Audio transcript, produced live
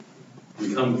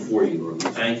We come before you, Lord. We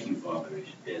thank you, Father,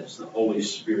 as the Holy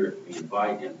Spirit, we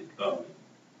invite him to come and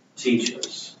teach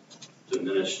us, to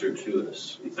minister to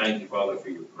us. We thank you, Father, for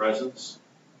your presence.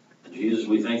 And Jesus,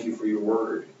 we thank you for your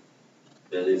word,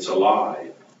 that it's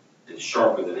alive, it's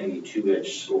sharper than any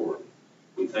two-edged sword.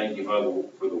 We thank you, Father,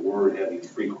 for the word having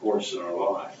free course in our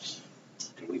lives.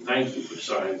 And we thank you for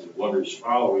signs and wonders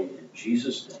following in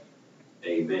Jesus' name.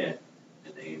 Amen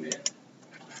and amen.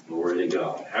 Glory to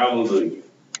God. Hallelujah.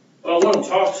 Well, I want to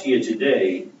talk to you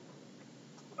today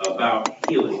about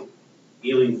healing.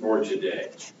 Healing for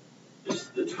today is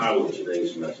the title of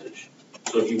today's message.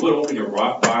 So if you would open your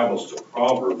Bibles to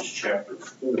Proverbs chapter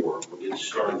 4, we'll get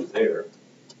started there.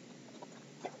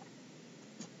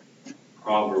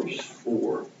 Proverbs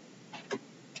 4.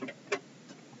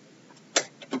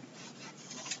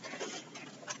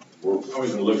 We're probably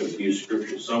going to look at a few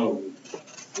scriptures. Some of them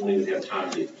we won't even have time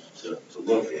to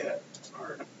look at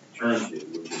or turn to.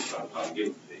 We'll just I'll give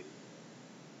it to you.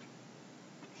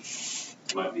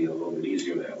 It might be a little bit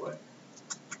easier that way.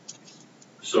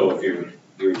 So if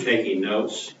you're taking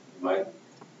notes, you might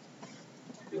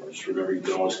just remember you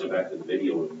can always go back to the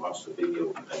video and watch the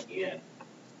video again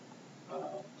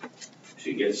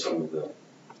to get some of the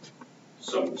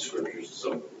scriptures,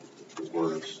 some of the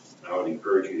words. I would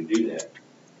encourage you to do that.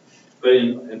 But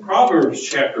in Proverbs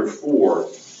chapter 4,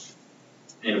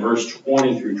 in verse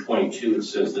 20 through 22, it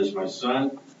says this, "My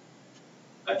son,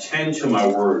 attend to my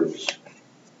words.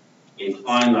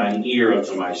 Incline thine ear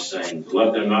unto my sayings.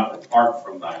 Let them not depart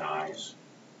from thine eyes.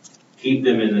 Keep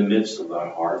them in the midst of thy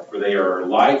heart, for they are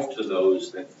life to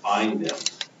those that find them,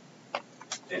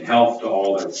 and health to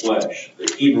all their flesh."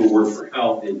 The Hebrew word for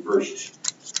health in verse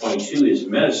 22 is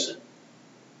medicine.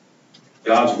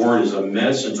 God's word is a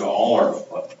medicine to all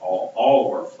of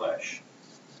our flesh.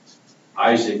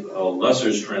 Isaac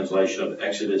Lesser's translation of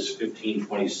Exodus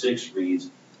 15:26 reads,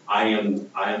 I am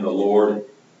the Lord,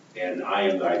 and I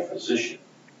am thy physician.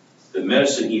 The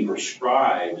medicine he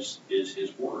prescribes is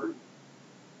his word.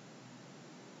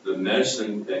 The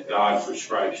medicine that God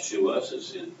prescribes to us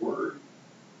is his word.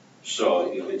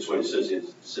 So it's what it says. It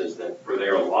says that for they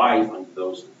are life unto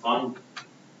those that find them,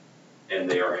 and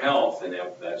they are health. And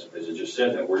that's, as I just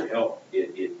said, that word health,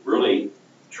 it really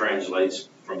translates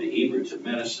from the Hebrew to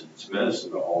medicine. It's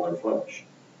medicine to all their flesh.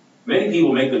 Many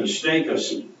people make the mistake of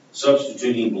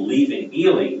substituting belief in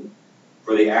healing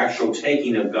for the actual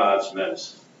taking of God's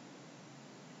medicine.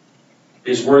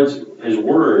 His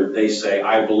word, they say,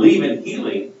 I believe in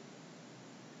healing,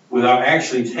 without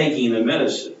actually taking the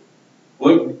medicine.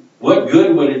 What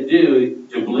good would it do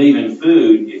to believe in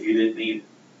food if you didn't eat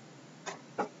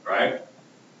it? Right?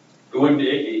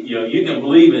 You can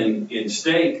believe in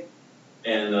steak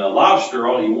and lobster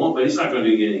all you want, but it's not going to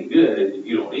do you any good if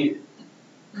you don't eat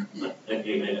it.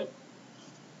 Amen.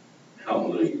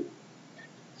 Hallelujah.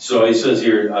 So he says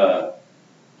here,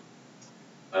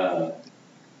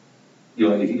 if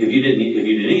you didn't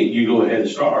eat, you go ahead and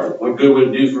starve. What good would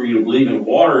it do for you to believe in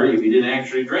water if you didn't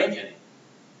actually drink any?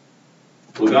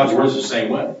 Well, God's word is the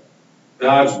same way.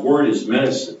 God's word is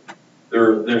medicine.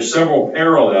 There are several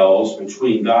parallels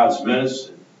between God's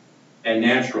medicine and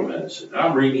natural medicine.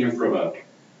 I'm reading here from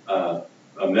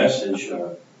a message,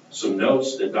 some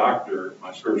notes that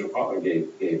my spiritual father gave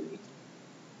me.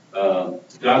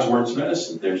 God's word's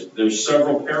medicine. There's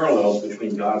several parallels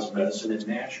between God's medicine and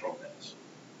natural medicine.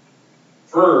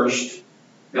 First,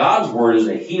 God's word is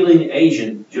a healing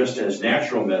agent, just as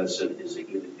natural medicine is a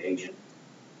healing agent,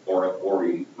 or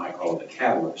you might call it a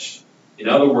catalyst. In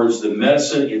other words, the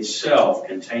medicine itself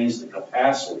contains the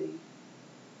capacity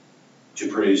to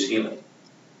produce healing.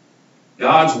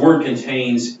 God's word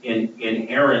contains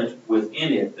inherent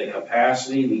within it the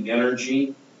capacity, the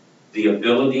energy, the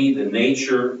ability, the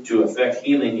nature to effect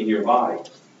healing in your body.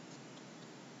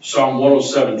 Psalm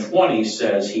 107:20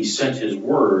 says he sent his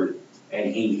word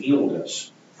and he healed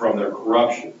us from their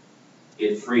corruption.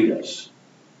 It freed us.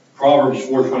 Proverbs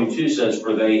 4:22 says,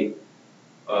 for they,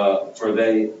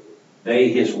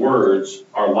 his words,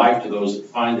 are life to those that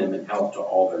find them and health to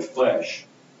all their flesh.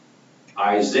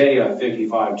 Isaiah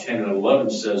 55:10 and 11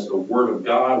 says, the word of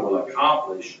God will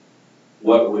accomplish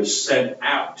what it was sent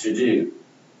out to do.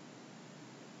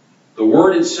 The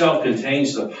word itself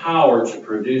contains the power to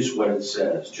produce what it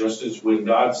says. Just as when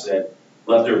God said,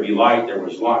 let there be light, there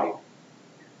was light.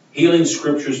 Healing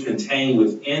scriptures contain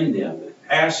within them the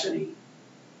capacity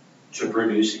to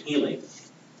produce healing.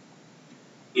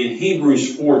 In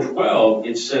Hebrews 4:12,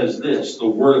 it says this, the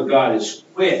word of God is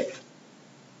quick.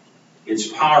 It's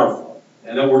powerful.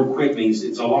 And that word quick means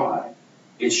it's alive.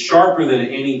 It's sharper than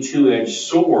any two-edged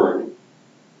sword,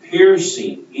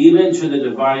 piercing even to the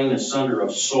dividing asunder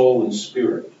of soul and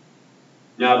spirit,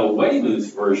 Now the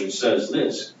Weymouth version says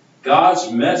this: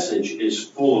 God's message is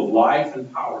full of life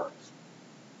and power.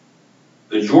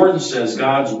 The Jordan says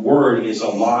God's word is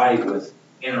alive with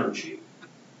energy.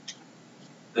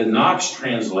 The Knox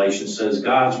translation says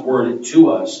God's word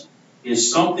to us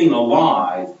is something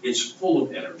alive, it's full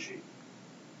of energy.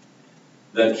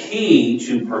 The key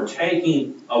to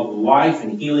partaking of life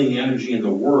and healing energy in the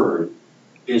word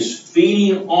is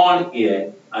feeding on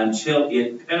it until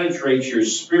it penetrates your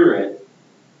spirit,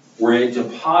 where it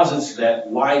deposits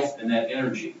that life and that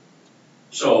energy.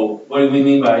 So what do we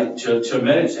mean by to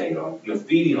meditate on? You're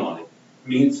feeding on it. It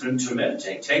means to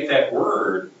meditate. Take that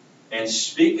word and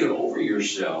speak it over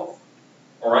yourself,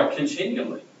 all right,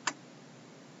 continually.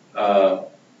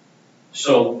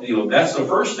 So that's the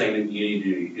first thing that you need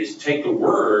to do, is take the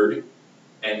word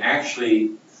and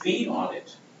actually feed on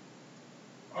it.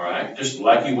 All right, just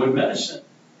like you would medicine.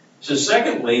 So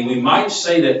secondly, we might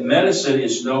say that medicine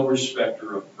is no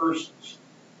respecter of persons.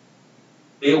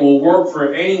 It will work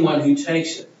for anyone who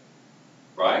takes it,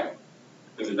 right?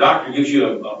 If the doctor gives you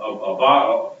a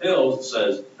bottle of pills and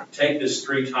says, take this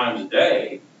 3 times a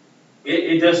day,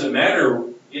 it doesn't matter.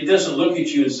 It doesn't look at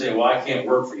you and say, well, I can't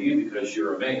work for you because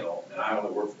you're a male and I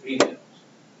only work for females.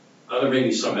 Now, there may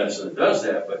be some medicine that does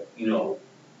that, but,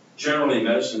 generally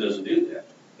medicine doesn't do that.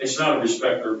 It's not a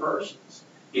respecter of persons.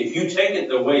 If you take it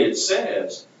the way it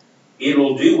says,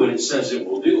 it'll do what it says it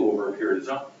will do over a period of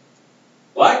time.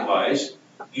 Likewise,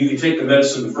 you can take the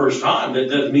medicine the first time. That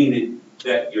doesn't mean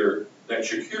that you're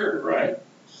cured, right?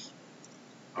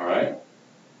 All right?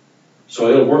 So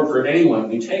it'll work for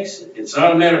anyone who takes it. It's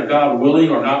not a matter of God willing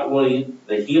or not willing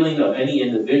the healing of any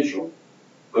individual,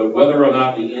 but whether or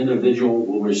not the individual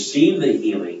will receive the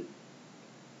healing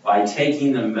by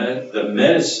taking the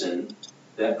medicine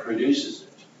that produces it.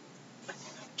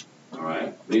 All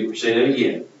right? Let me say that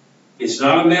again. It's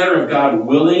not a matter of God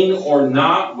willing or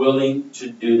not willing to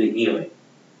do the healing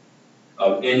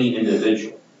of any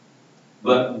individual,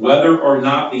 but whether or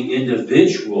not the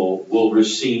individual will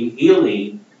receive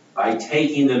healing by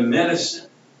taking the medicine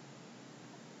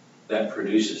that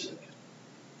produces it.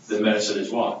 The medicine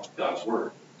is what? God's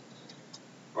word.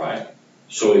 Right?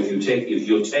 So if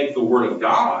you'll take the word of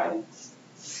God,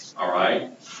 all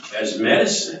right, as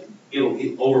medicine,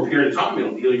 over a period of time,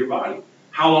 it'll heal your body.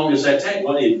 How long does that take?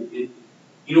 Well, we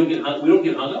don't get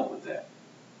hung up with that.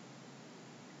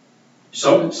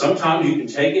 Sometimes you can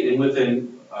take it, and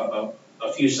within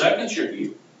a few seconds you're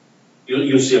healed.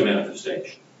 You'll see a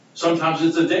manifestation. Sometimes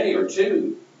it's a day or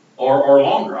two or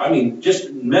longer. I mean,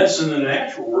 just medicine in the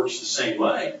natural works the same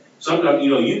way. Sometimes,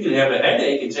 you can have a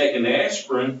headache and take an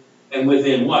aspirin, and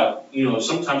within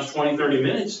sometimes 20, 30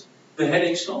 minutes, the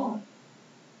headache's gone.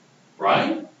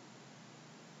 Right?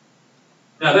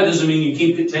 Now, that doesn't mean you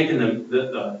keep taking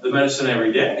the medicine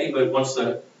every day, but once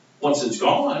it's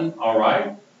gone, all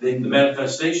right, then the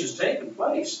manifestation's taken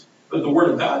place. But the Word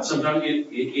of God, sometimes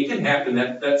it can happen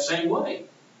that same way.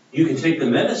 You can take the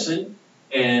medicine,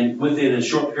 and within a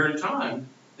short period of time,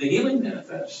 the healing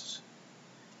manifests.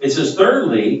 It says,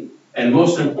 thirdly, and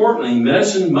most importantly,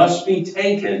 medicine must be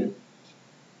taken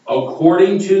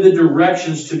according to the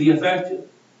directions to be effective.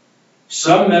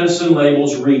 Some medicine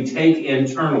labels read, take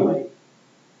internally.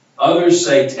 Others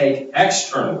say, take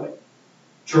externally.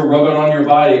 To rub it on your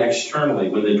body externally,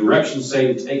 when the directions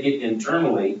say to take it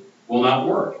internally, will not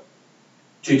work.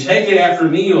 To take it after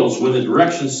meals, when the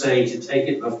directions say to take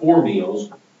it before meals,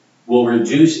 will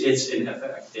reduce its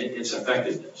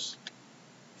effectiveness.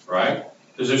 Right?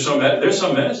 Because there's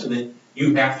some medicine that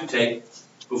you have to take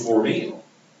before meal.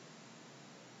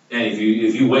 And if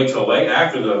you wait till late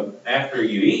after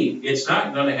you eat, it's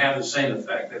not going to have the same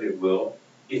effect that it will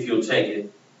if you'll take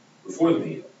it before the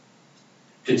meal.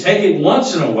 To take it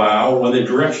once in a while, when the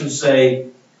directions say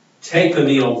take the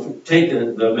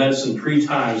medicine 3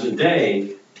 times a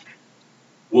day,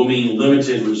 will mean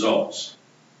limited results.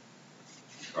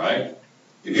 Right?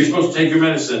 If you're supposed to take your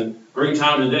medicine 3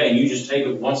 times a day and you just take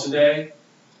it once a day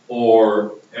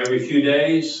or every few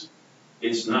days,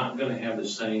 it's not going to have the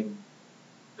same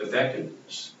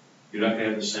effectiveness. You're not going to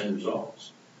have the same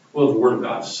results. Well, the Word of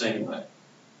God's the same way.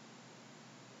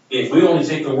 If we only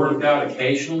take the Word of God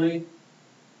occasionally,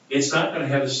 it's not going to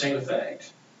have the same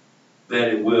effect that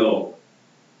it will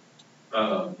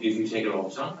if you take it all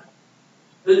the time.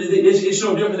 It's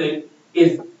no different than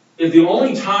if the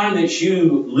only time that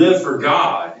you live for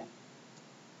God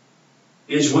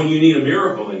is when you need a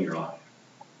miracle in your life.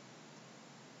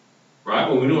 Right?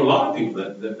 Well, we know a lot of people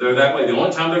that they're that way. The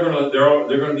only time they're going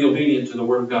to be obedient to the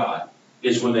Word of God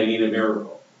is when they need a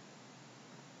miracle.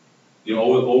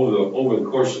 Over the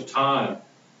course of time,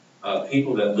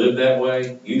 people that live that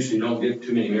way usually don't get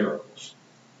too many miracles.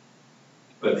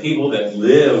 But people that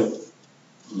live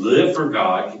for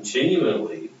God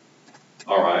continually,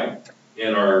 all right,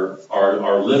 and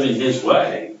are living His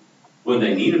way, when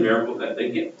they need a miracle, that they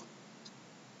get one.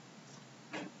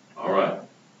 All right. It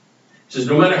says,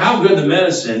 no matter how good the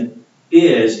medicine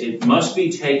is, it must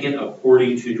be taken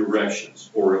according to directions,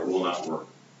 or it will not work.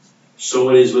 So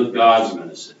it is with God's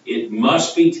medicine. It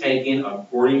must be taken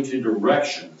according to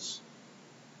directions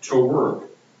to work.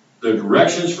 The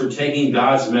directions for taking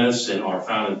God's medicine are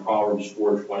found in Proverbs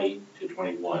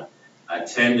 4:20-21.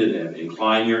 Attend to them.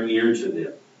 Incline your ear to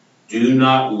them. Do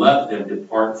not let them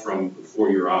depart from before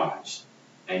your eyes,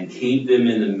 and keep them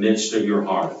in the midst of your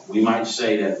heart. We might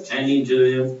say that attending to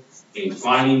them,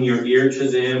 inclining your ear to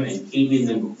them, and keeping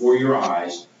them before your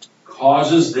eyes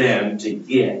causes them to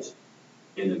get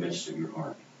in the midst of your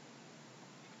heart.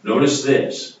 Notice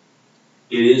this.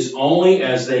 It is only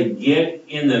as they get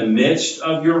in the midst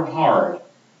of your heart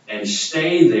and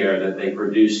stay there that they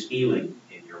produce healing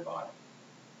in your body.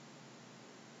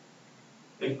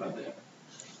 Think about that.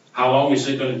 How long is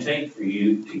it going to take for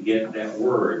you to get that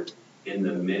word in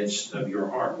the midst of your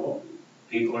heart? Well,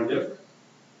 people are different.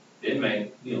 It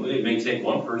may take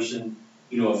one person,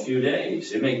 a few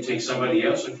days. It may take somebody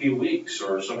else a few weeks,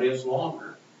 or somebody else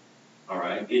longer. All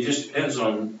right. It just depends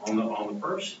on the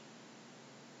person.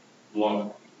 The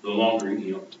longer,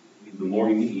 the more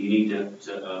you need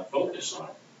to focus on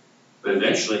it. But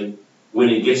eventually, when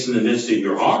it gets in the midst of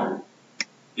your heart,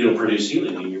 it'll produce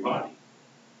healing in your body.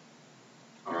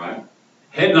 All right?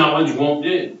 Head knowledge won't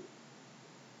do.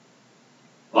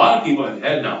 A lot of people have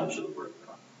head knowledge of the Word of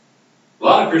God. A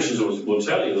lot of Christians will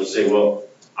tell you, they'll say, well,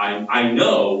 I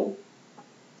know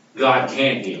God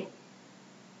can heal.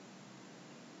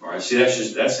 All right? See,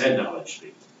 that's head knowledge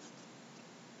speaking.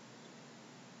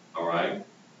 All right?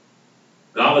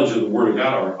 Knowledge of the Word of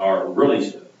God are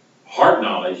really, heart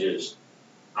knowledge is,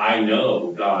 I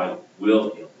know God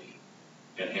will heal me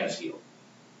and has healed.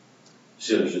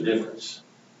 See, there's a difference.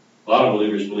 A lot of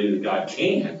believers believe that God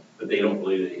can, but they don't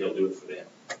believe that He'll do it for them.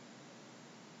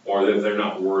 Or that they're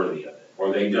not worthy of it.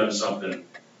 Or they've done something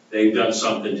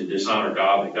to dishonor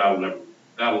God that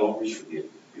God will always forgive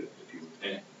you. If you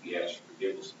repent, if you ask for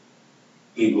forgiveness,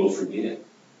 He will forgive.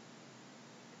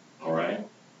 All right?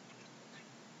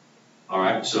 All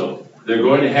right, so they're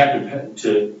going to have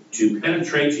to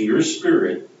penetrate to your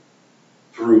spirit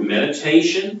through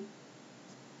meditation,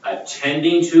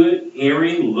 attending to it,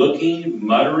 hearing, looking,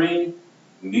 muttering,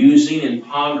 musing, and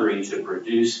pondering to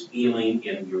produce healing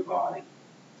in your body.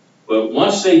 But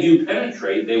once they do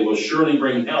penetrate, they will surely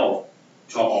bring health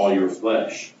to all your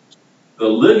flesh. The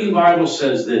Living Bible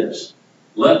says this,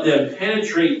 let them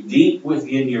penetrate deep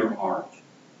within your heart.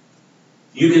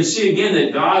 You can see again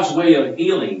that God's way of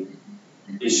healing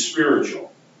is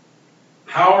spiritual.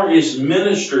 Power is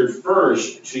ministered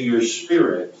first to your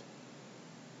spirit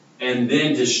and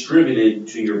then distributed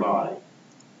to your body.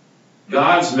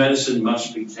 God's medicine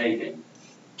must be taken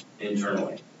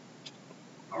internally.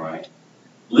 All right?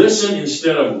 Listen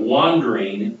instead of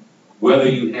wondering whether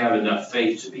you have enough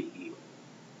faith to be healed.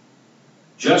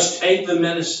 Just take the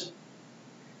medicine.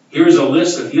 Here's a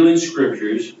list of healing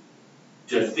scriptures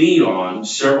to feed on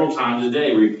several times a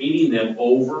day, repeating them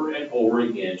over and over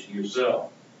again to yourself.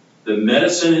 The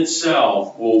medicine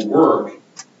itself will work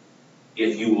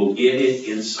if you will get it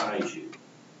inside you.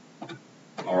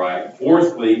 All right.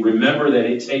 Fourthly, remember that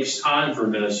it takes time for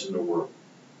medicine to work.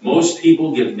 Most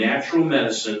people give natural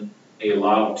medicine a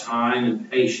lot of time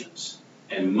and patience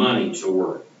and money to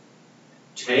work.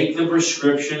 Take the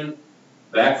prescription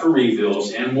back for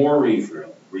refills and more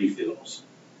refills.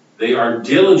 They are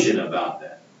diligent about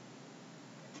that.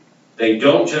 They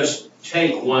don't just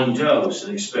take one dose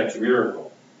and expect a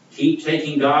miracle. Keep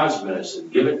taking God's medicine.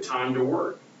 Give it time to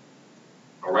work.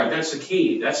 All right, that's a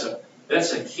key. That's a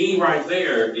key right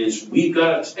there. Is we've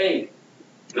got to take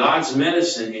God's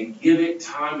medicine and give it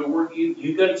time to work.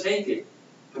 You've got to take it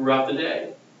throughout the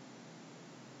day.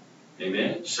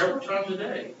 Amen. Several times a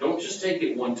day. Don't just take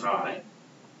it one time.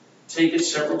 Take it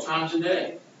several times a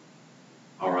day.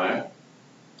 All right.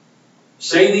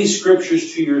 Say these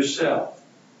scriptures to yourself.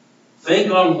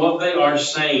 Think on what they are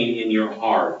saying in your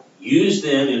heart. Use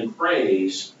them in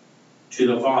praise to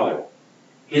the Father.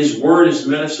 His word is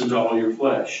medicine to all your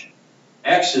flesh.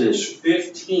 Exodus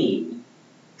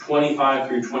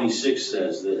 15:25-26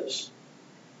 says this.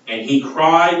 And he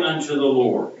cried unto the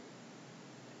Lord.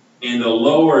 And the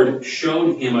Lord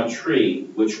showed him a tree,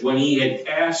 which when he had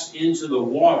cast into the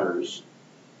waters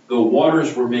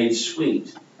were made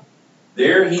sweet.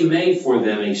 There he made for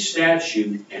them a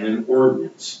statute and an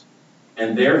ordinance.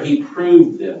 And there he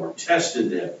proved them or tested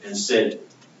them and said,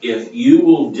 if you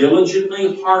will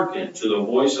diligently hearken to the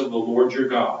voice of the Lord your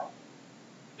God,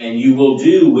 and you will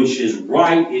do which is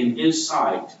right in his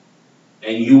sight,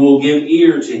 and you will give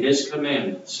ear to his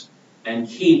commandments, and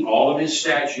keep all of his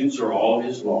statutes or all of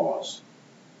his laws,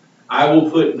 I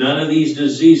will put none of these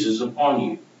diseases upon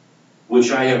you,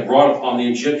 which I have brought upon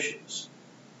the Egyptians.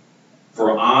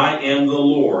 For I am the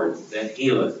Lord that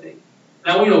healeth thee.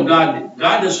 Now we know God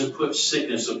doesn't put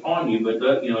sickness upon you, but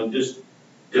just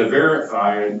to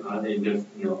verify and give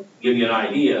you an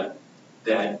idea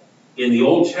that in the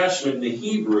Old Testament, in the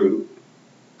Hebrew,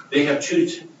 they have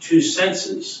two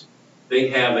senses. They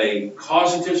have a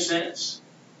causative sense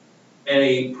and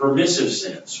a permissive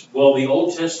sense. Well, the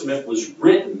Old Testament was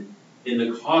written in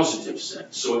the causative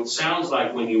sense. So it sounds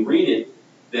like when you read it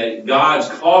that God's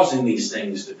causing these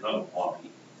things to come upon you.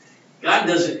 God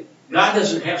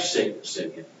doesn't have sickness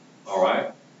in him. All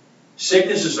right?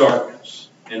 Sickness is darkness.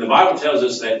 And the Bible tells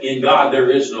us that in God there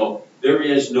is no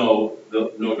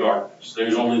darkness.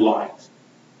 There's only light.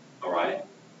 All right?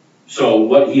 So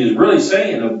what he is really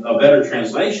saying, a better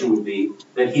translation would be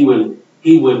that he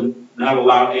would not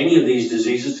allow any of these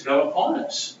diseases to come upon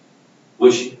us,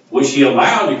 which he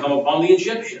allowed to come upon the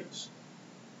Egyptians.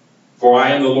 For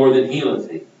I am the Lord that healeth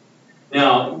thee.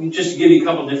 Now, just to give you a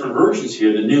couple different versions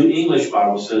here, the New English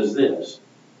Bible says this: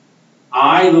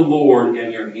 I, the Lord,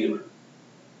 am your healer.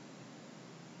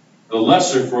 The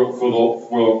lesser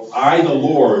for I, the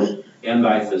Lord, am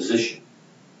thy physician.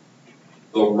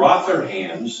 The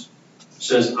Rotherham's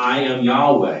says, I am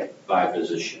Yahweh, thy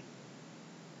physician.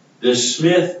 The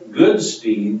Smith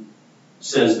Goodspeed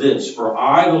says this: for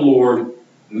I, the Lord,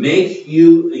 make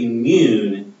you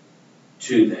immune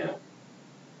to them.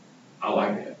 I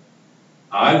like that.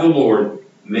 I, the Lord,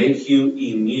 make you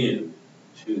immune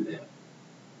to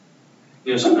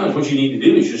them. Sometimes what you need to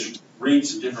do is just read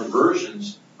some different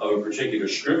versions of a particular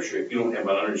scripture. If you don't have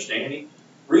an understanding,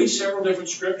 read several different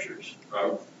scriptures,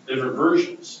 different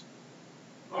versions.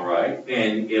 All right?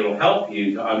 And it'll help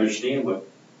you to understand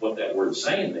what that word's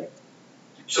saying there.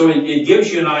 So it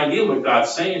gives you an idea what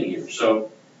God's saying here.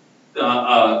 So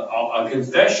a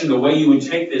confession, the way you would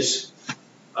take this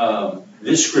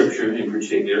scripture in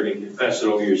particular and confess it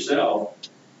over yourself,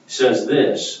 says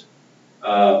this.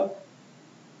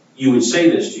 You would say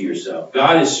this to yourself: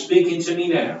 God is speaking to me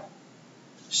now,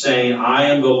 saying, I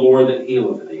am the Lord that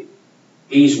healeth thee.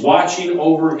 He's watching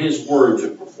over his word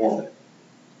to perform it.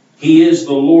 He is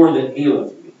the Lord that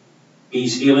healeth me.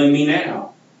 He's healing me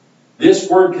now. This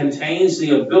word contains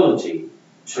the ability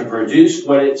to produce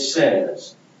what it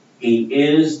says. He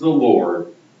is the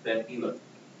Lord that healeth me.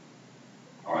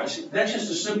 All right, so that's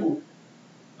just a simple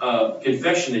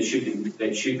confession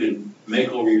that you can make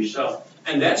over yourself.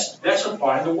 And that's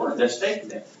applying the word. That's taking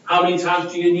that. How many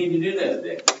times do you need to do that a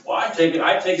day? Well, I take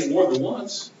it more than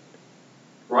once.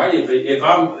 Right? If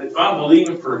I'm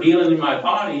believing for healing in my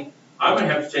body, I'm going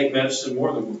to have to take medicine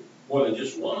more than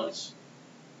just once.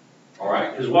 All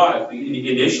right? Because why?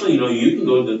 Initially, you can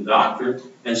go to the doctor,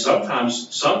 and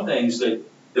sometimes some things that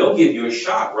they'll give you a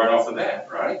shot right off the bat,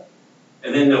 right?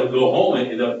 And then they'll go home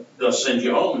and they'll send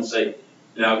you home and say,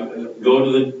 now go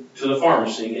to the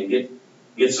pharmacy and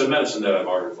get some medicine that I've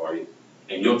ordered for you,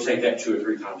 and you'll take that 2 or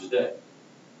 3 times a day.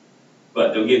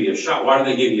 But they'll give you a shot. Why do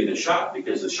they give you the shot?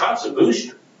 Because the shot's a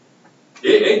booster.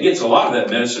 It gets a lot of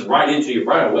that medicine right into you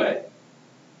right away.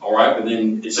 All right, but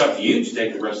then it's up to you to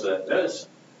take the rest of that medicine.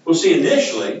 Well, see,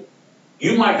 initially,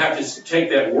 you might have to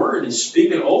take that word and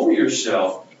speak it over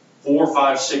yourself 4,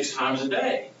 5, 6 times a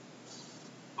day.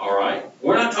 All right?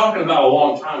 We're not talking about a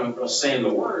long time of us saying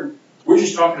the word. We're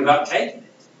just talking about taking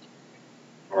it.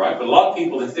 All right? But a lot of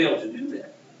people, they fail to do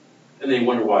that. And they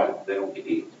wonder why they don't get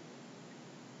healed.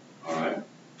 All right?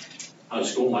 Out of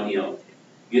school,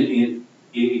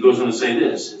 he goes on to say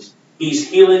this: He's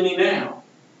healing me now.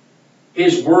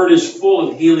 His word is full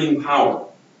of healing power.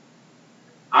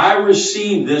 I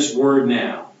receive this word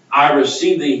now. I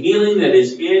receive the healing that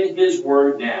is in his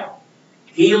word now.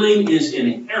 Healing is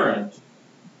inherent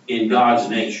in God's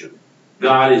nature.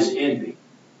 God is in me.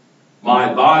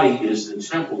 My body is the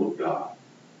temple of God.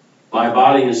 My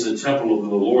body is the temple of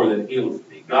the Lord that healeth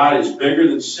me. God is bigger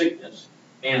than sickness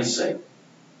and Satan.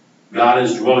 God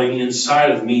is dwelling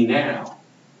inside of me now,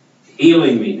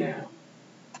 healing me now.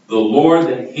 The Lord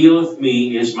that healeth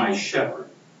me is my shepherd.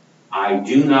 I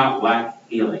do not lack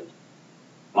healing.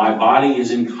 My body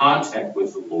is in contact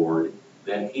with the Lord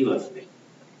that healeth me.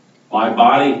 My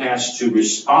body has to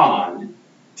respond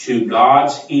to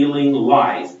God's healing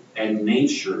life and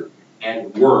nature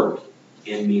at work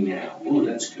in me now. Ooh,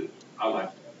 that's good. I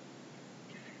like that.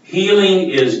 Healing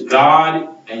is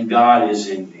God, and God is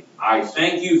in me. I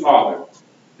thank you, Father,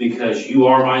 because you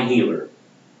are my healer.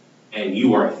 and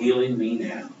you are healing me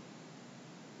now.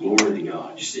 Glory to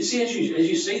God. Just see, as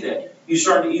you say that, you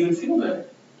start to even feel better.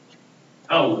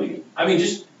 Hallelujah. I mean,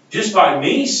 just by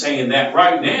me saying that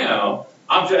right now,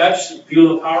 I just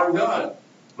feel the power of God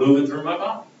moving through my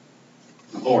body.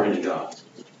 Glory to God.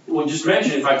 Well, just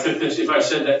imagine if I said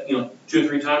that, 2 or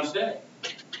 3 times a day,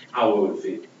 how would it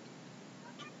feel?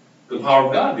 The power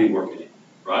of God be working in,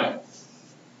 right?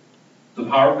 The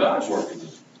power of God's working in.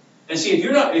 And see, if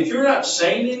you're not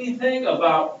saying anything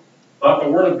about the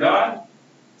Word of God,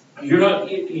 you're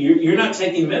not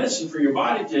taking medicine for your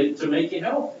body to make you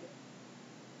healthy.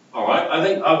 All right? I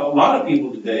think a lot of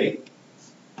people today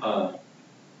are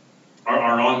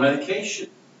on medication.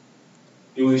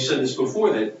 We've said this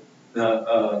before, that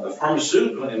the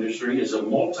pharmaceutical industry is a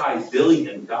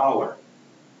multi-billion-dollar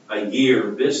a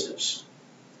year business.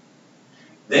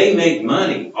 They make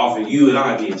money off of you and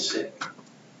I being sick.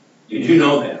 You do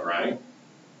know that, right?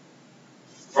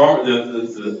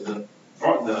 The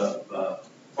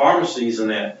pharmacies and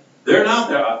that, they're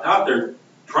not out there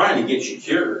trying to get you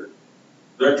cured.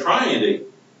 They're trying to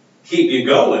keep you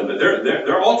going, but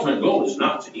their ultimate goal is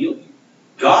not to heal you.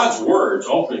 God's word's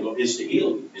ultimate goal is to heal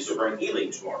you, is to bring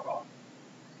healing to our body,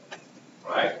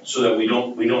 right? So that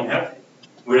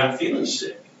we're not feeling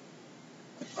sick.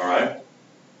 All right.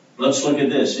 Let's look at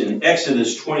this in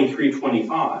Exodus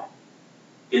 23:25.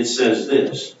 It says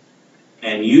this: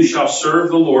 "And you shall serve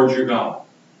the Lord your God,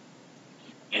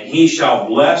 and he shall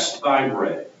bless thy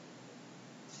bread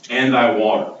and thy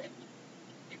water,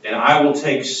 and I will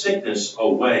take sickness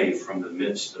away from the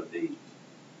midst of thee."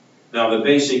 Now the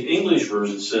basic English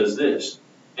version says this: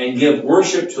 "And give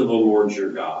worship to the Lord your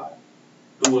God,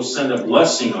 who will send a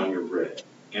blessing on your bread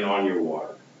and on your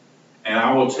water. And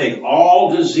I will take all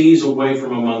disease away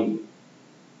from among you."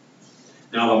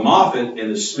 Now the Moffat and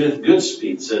the Smith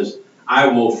Goodspeed says, "I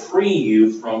will free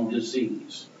you from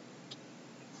disease."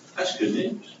 That's good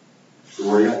news. The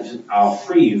word says, "I'll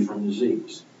free you from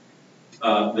disease."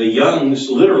 The Young's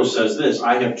literal says this: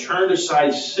 "I have turned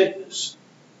aside sickness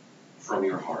from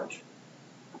your heart."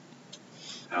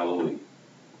 Hallelujah.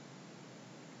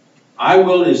 "I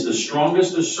will" is the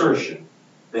strongest assertion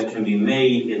that can be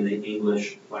made in the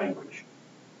English language.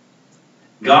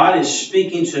 God is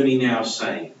speaking to me now,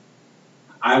 saying,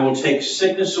 "I will take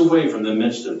sickness away from the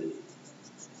midst of thee."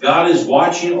 God is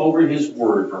watching over his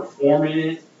word, performing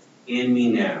it in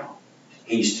me now.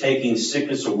 He's taking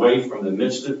sickness away from the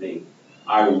midst of me.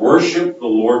 I worship the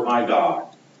Lord my God,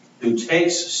 who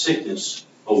takes sickness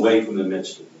away from the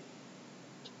midst of me.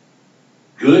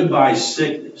 Goodbye,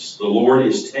 sickness. The Lord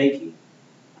is taking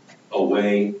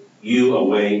you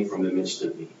away from the midst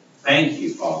of me. Thank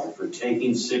you, Father, for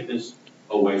taking sickness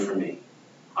away from me.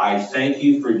 I thank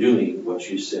you for doing what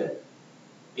you said.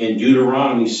 In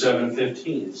Deuteronomy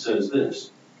 7:15, it says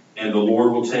this: "And the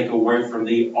Lord will take away from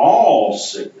thee all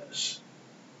sickness,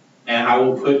 and I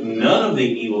will put none of the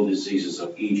evil diseases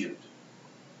of Egypt,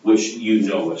 which you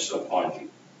knowest, upon you,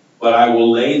 but I will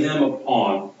lay them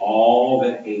upon all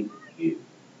that hate you."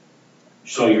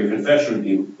 So your confession would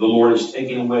be, the Lord is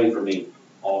taking away from me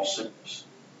all sickness.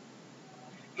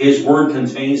 His word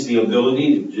contains the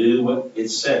ability to do what it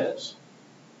says.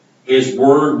 His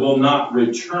word will not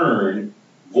return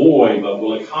void, but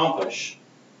will accomplish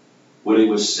what it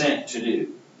was sent to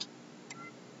do.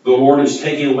 The Lord is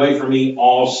taking away from me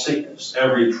all sickness,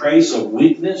 every trace of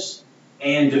weakness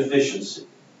and deficiency.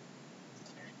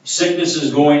 Sickness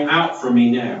is going out from me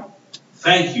now.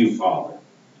 Thank you, Father,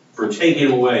 for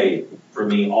taking away from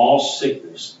me all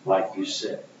sickness, like you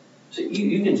said. So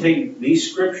you can take these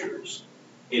scriptures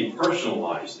and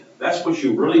personalize them. That's what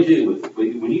you really do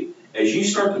as you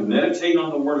start to meditate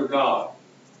on the Word of God.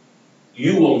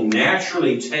 You will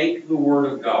naturally take the Word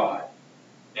of God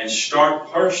and start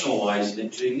personalizing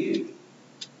it to you.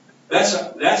 That's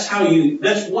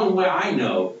one way I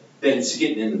know that it's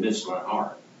getting in the midst of my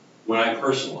heart, when I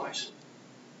personalize it.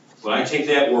 When I take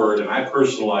that word and I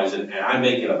personalize it and I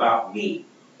make it about me,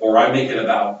 or I make it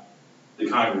about the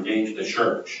congregation, the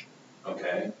church,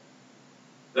 okay?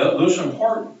 Those are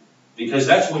important, because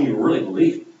that's when you really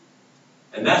believe it.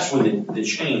 And that's when the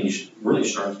change really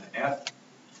starts to happen.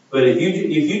 But if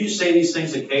you just say these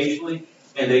things occasionally,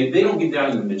 and they don't get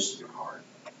down in the midst of your heart,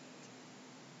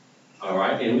 all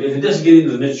right? And if it doesn't get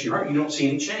into the midst of your heart, you don't see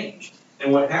any change.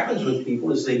 And what happens with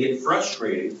people is they get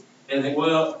frustrated and think,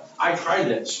 well, I tried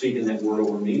that, speaking that word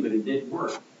over me, but it didn't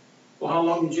work. Well, how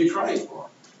long did you try it for?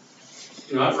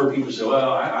 I've heard people say,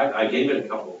 well, I gave it a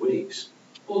couple of weeks.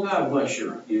 Well, God bless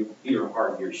your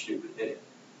heart and your stupid head.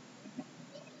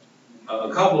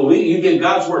 A couple of weeks, you give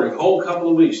God's word a whole couple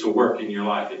of weeks to work in your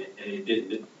life, and it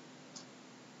didn't.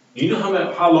 You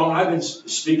know how long I've been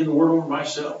speaking the word over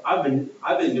myself? I've been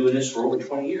doing this for over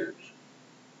 20 years.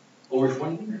 Over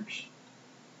 20 years.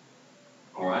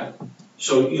 All right?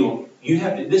 So, you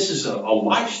have to, this is a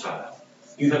lifestyle.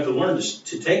 You have to learn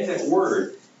to take that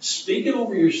word, speak it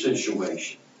over your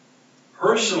situation,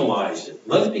 personalize it,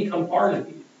 let it become part of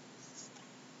you.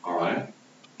 All right?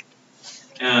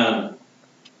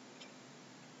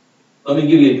 Let me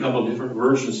give you a couple of different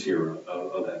versions here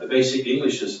of that. The basic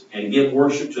English is, and give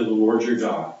worship to the Lord your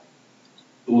God,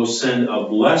 who will send a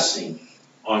blessing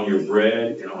on your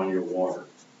bread and on your water.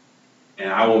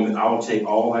 And I will take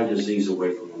all thy disease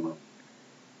away from among you.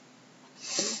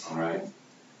 All right?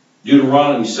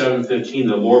 Deuteronomy 7:15,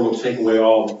 the Lord will take away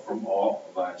all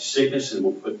of thy sickness, and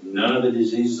will put none of the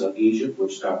diseases of Egypt,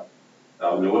 which thou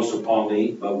knowest upon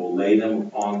thee, but will lay them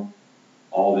upon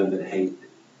all them that hate thee.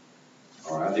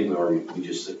 All right, I think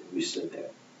we said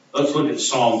that. Let's look at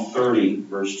Psalm 30,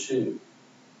 verse 2.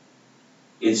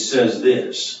 It says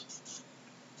this,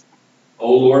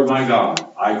 O Lord my God,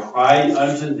 I cried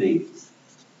unto thee,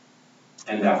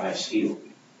 and thou hast healed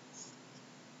me.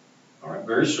 All right,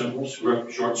 very simple,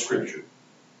 short scripture.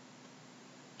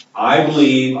 I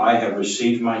believe I have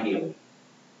received my healing.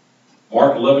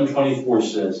 Mark 11:24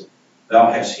 says,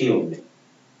 thou hast healed me.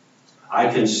 I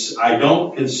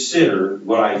don't consider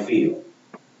what I feel.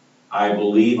 I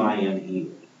believe I am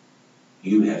healed.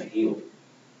 You have healed me.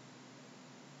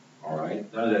 All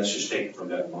right, now that's just taken from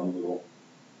that one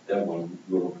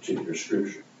little particular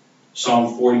scripture.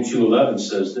 Psalm 42:11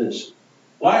 says this,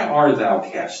 why art thou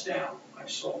cast down, my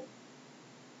soul?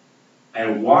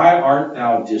 And why art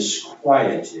thou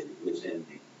disquieted within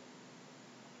me?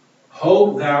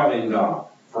 Hope thou in God,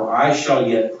 for I shall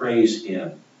yet praise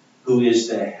him, who is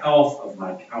the health of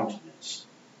my countenance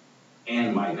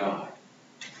and my God.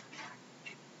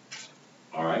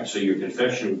 All right, so your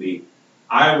confession would be,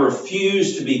 I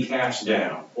refuse to be cast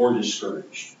down or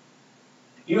discouraged.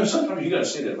 Sometimes you got to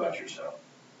say that about yourself.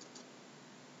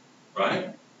 Right?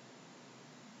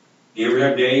 You ever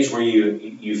have days where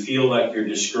you feel like you're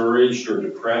discouraged or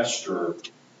depressed, or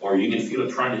you can feel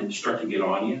it trying to start to get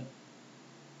on you,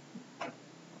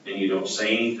 and you don't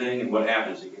say anything, and what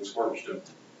happens? It gets worse, doesn't it?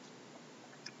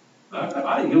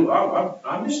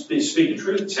 I'm just speaking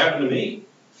truth. It's happened to me.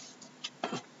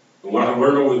 And what I've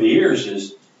learned over the years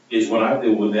is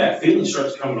when that feeling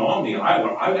starts coming on me, I've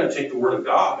got to take the Word of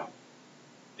God,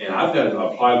 and I've got to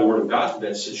apply the Word of God to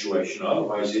that situation.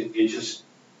 Otherwise, it just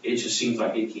seems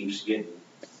like it keeps getting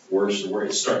worse, and where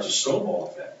it starts a snowball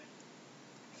effect.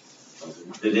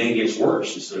 The day gets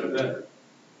worse instead of better.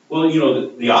 Well,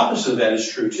 the opposite of that is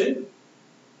true too.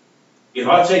 If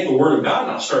I take the Word of God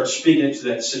and I start speaking into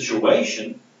that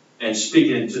situation, and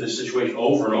speaking into the situation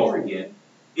over and over again,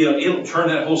 it'll turn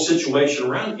that whole situation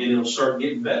around, and it'll start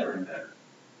getting better and better.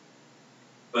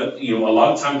 But, a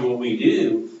lot of times what we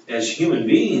do as human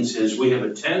beings is we have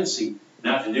a tendency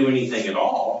not to do anything at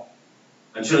all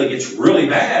until it gets really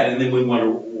bad, and then we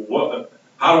wonder,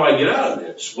 how do I get out of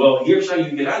this? Well, here's how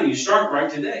you get out of it. You start right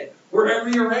today, wherever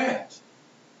you're at.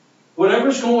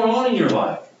 Whatever's going on in your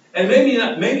life. And maybe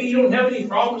you don't have any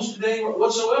problems today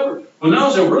whatsoever. Well,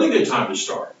 now's a really good time to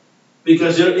start,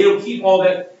 because it'll keep all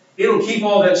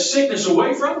that sickness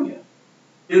away from you.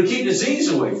 It'll keep disease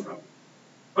away from you.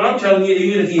 But I'm telling you,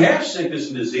 even if you have sickness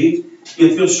and disease,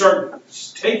 if you'll start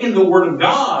taking the Word of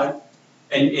God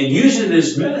and using it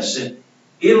as medicine,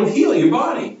 it'll heal your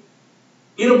body.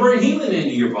 It'll bring healing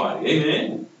into your body.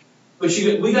 Amen. But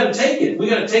we got to take it. We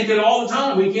got to take it all the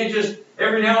time. We can't just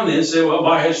every now and then say, well,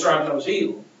 by his stripes I was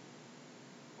healed.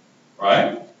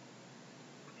 Right?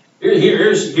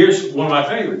 Here's one of my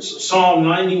favorites. Psalm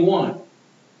 91,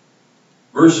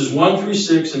 verses 1 through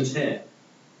 6 and 10.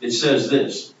 It says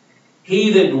this,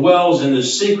 he that dwells in the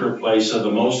secret place of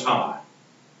the Most High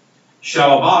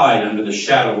shall abide under the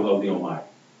shadow of the Almighty.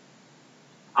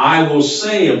 I will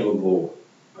say of the Lord.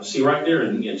 I see right there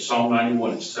in Psalm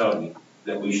 91, it's telling me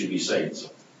that we should be saying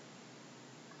something.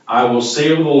 I will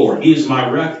say of the Lord, he is my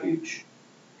refuge.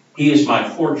 He is my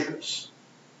fortress.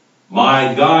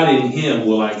 My God, in him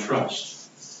will I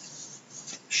trust.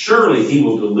 Surely he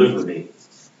will deliver me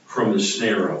from the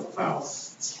snare of the fowler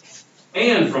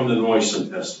and from the noisome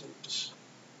pestilence.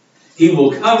 He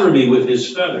will cover me with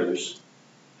his feathers,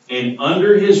 and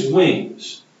under his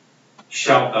wings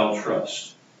shalt thou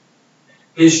trust.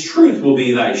 His truth will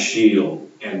be thy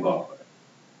shield and buckler.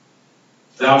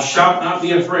 Thou shalt not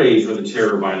be afraid for the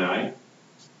terror by night,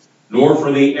 nor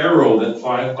for the arrow that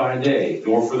flieth by day,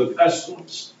 nor for the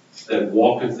pestilence that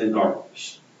walketh in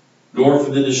darkness, nor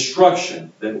for the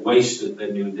destruction that wasteth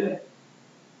at noonday.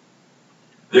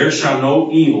 There shall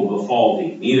no evil befall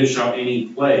thee, neither shall any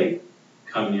plague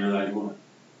come near thy dwelling.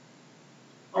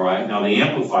 All right. Now the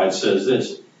Amplified says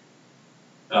this.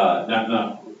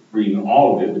 Not reading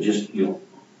all of it, but just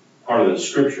part of the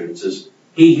scripture. It says,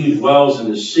 "He who dwells in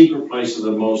the secret place of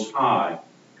the Most High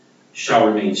shall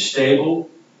remain stable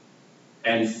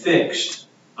and fixed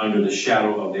under the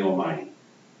shadow of the Almighty,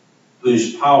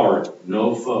 whose power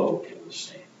no foe can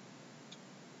withstand."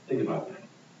 Think about that.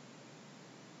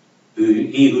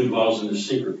 He who dwells in the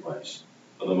secret place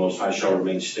of the Most High shall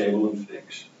remain stable and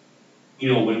fixed.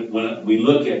 When we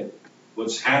look at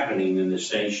what's happening in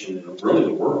this nation and really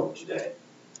the world today,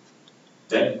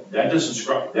 that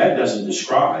doesn't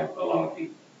describe a lot of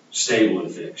people stable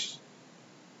and fixed.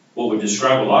 What would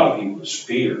describe a lot of people is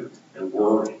fear and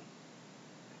worry,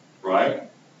 right?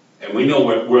 And we know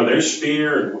where there's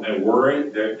fear and worry,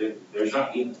 there's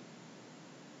not healing.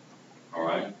 All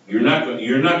right, you're not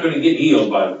going to get healed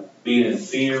by being in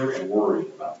fear and worry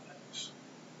about things.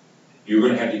 You're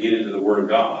going to have to get into the Word of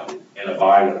God and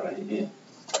abide in Him.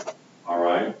 All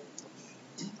right.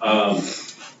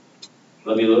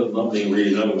 Let me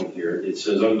read another one here. It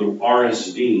says under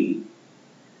RSV,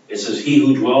 it says, "He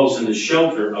who dwells in the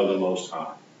shelter of the Most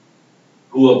High,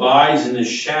 who abides in the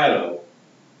shadow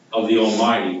of the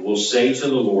Almighty, will say to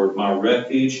the Lord, my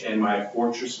refuge and my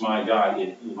fortress, my God,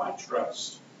 in whom I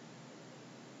trust."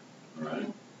 All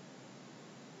right.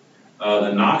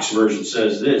 The Knox version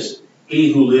says this: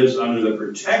 "He who lives under the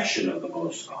protection of the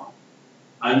Most High,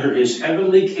 under His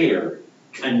heavenly care,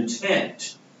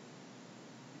 content."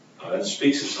 That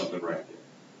speaks of something right there.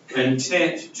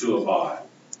 Content to abide.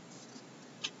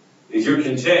 If you're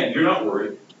content, you're not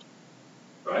worried,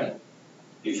 right?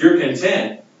 If you're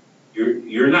content,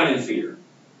 you're not in fear.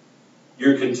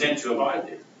 You're content to abide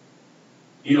there.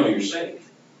 You know you're safe.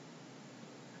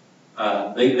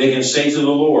 They can say to the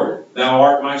Lord, "Thou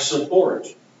art my support,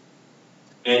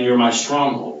 and you're my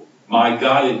stronghold, my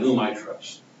God in whom I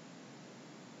trust."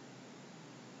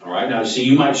 All right, now see,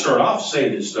 you might start off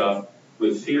saying this stuff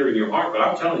with fear in your heart, but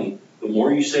I'm telling you, the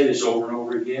more you say this over and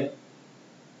over again,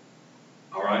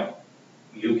 all right,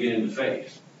 you'll get into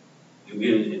faith. And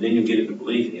then you'll get into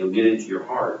belief, and you'll get into your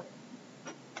heart.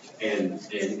 And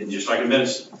just like a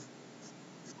medicine,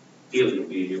 healing will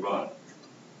be in your body.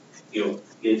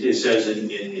 It says in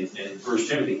 1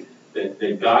 Timothy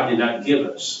that God did not give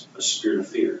us a spirit of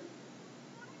fear,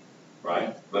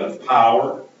 right? But of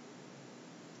power,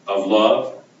 of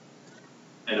love,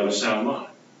 and of a sound mind.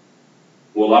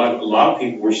 Well, a lot of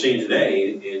people we're seeing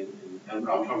today, and I'm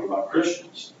talking about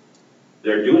Christians,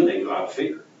 they're doing things out of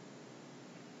fear,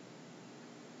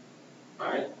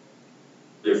 right?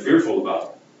 They're fearful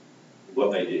about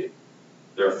what they do.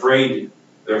 They're afraid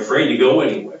to go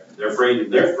anywhere. They're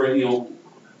afraid.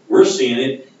 We're seeing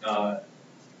it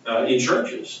in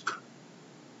churches.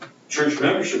 Church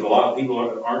membership. A lot of people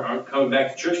aren't coming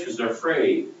back to church because they're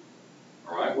afraid.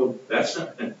 All right. Well, that's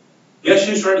not. Guess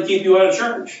who's trying to keep you out of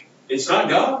church? It's not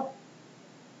God.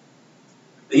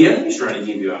 The enemy's trying to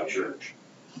keep you out of church.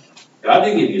 God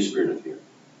didn't give you a spirit of fear.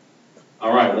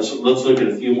 All right. Let's look at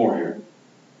a few more here.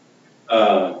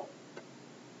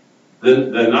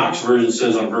 The Knox version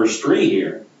says on verse 3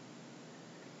 here,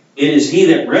 "It is He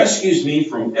that rescues me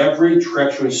from every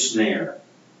treacherous snare,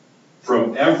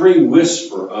 from every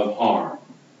whisper of harm,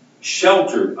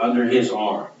 sheltered under His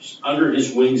arms, under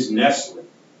His wings nestling,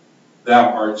 thou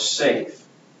art safe.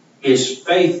 His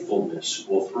faithfulness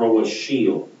will throw a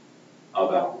shield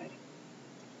about me."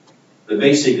 The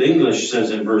Basic English says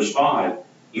in verse 5,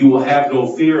 "You will have no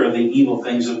fear of the evil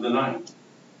things of the night,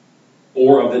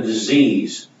 or of the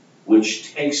disease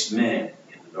which takes men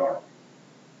in the dark."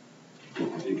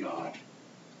 Glory to God.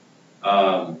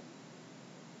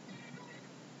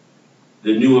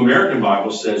 The New American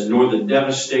Bible says, "Nor the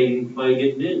devastating plague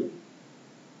at noon."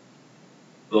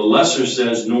 The Lesser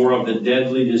says, "Nor of the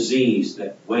deadly disease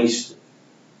that wasteth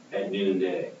at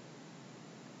noonday."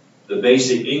 The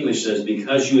Basic English says,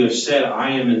 "Because you have said,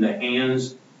 I am in the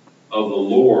hands of the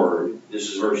Lord," this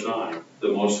is verse 9, "the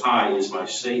Most High is my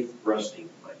safe resting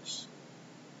place."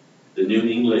 The New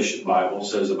English Bible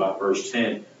says about verse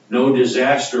 10, "No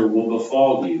disaster will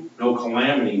befall you, no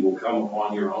calamity will come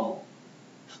upon your home."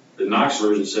 The Knox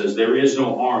version says, "There is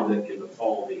no harm that can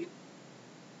befall thee."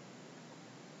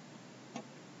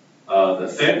 The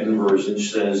Fenton version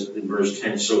says in verse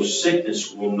 10, "So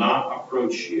sickness will not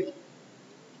approach you,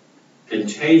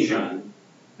 contagion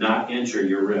not enter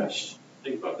your rest."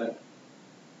 Think about that.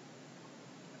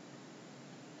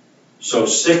 So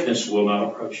sickness will not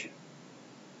approach you.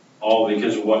 All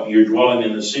because of what? You're dwelling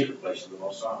in the secret place of the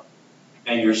Most High.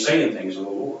 And you're saying things of the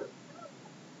Lord.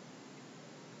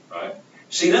 Right?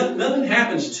 See, nothing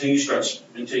happens until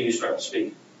you start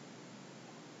speaking.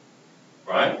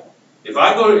 Right? If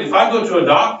I go to a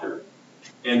doctor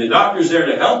and the doctor's there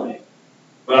to help me,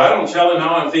 but I don't tell him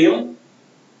how I'm feeling,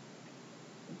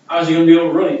 how's he going to be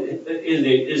able to really,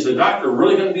 is the doctor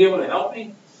really going to be able to help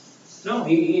me? No,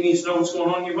 he needs to know what's going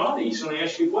on in your body. He's going to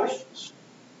ask you questions.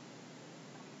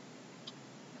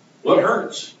 What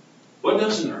hurts? What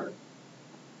doesn't hurt?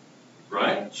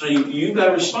 Right? So you've got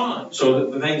to respond. So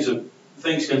the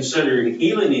things considered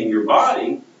healing in your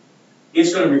body,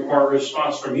 it's going to require a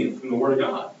response from you, from the Word of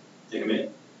God. Amen.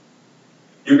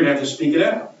 You're going to have to speak it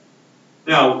out.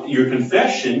 Now, your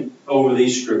confession over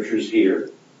these scriptures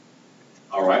here,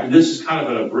 all right, and this is kind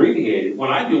of an abbreviated. When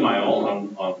I do my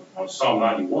own on Psalm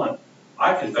 91,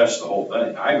 I confess the whole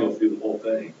thing. I go through the whole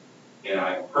thing, and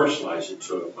I personalize it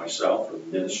to myself, or the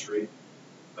ministry,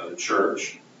 the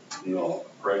church.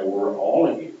 Pray over all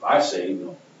of you. I say,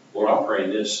 Lord, I'm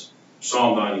praying this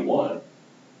Psalm 91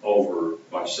 over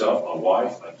myself, my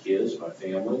wife, my kids, my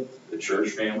family, the church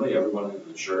family, everyone in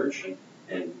the church,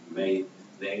 and may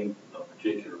name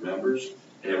particular members,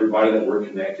 and everybody that we're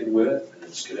connected with, and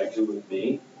it's connected with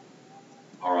me.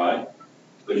 All right?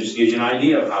 But it just gives you an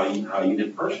idea of how you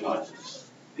can personalize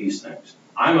these things.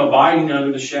 I'm abiding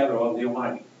under the shadow of the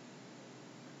Almighty.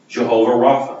 Jehovah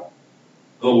Rapha,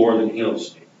 the Lord that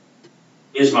heals me,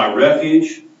 is my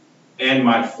refuge and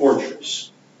my fortress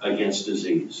against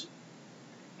disease.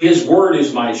 His word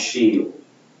is my shield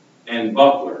and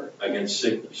buckler against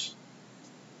sickness.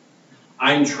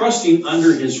 I'm trusting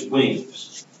under his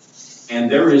wings,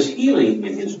 and there is healing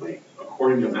in his wings,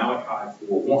 according to Malachi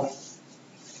 4:1.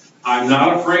 I'm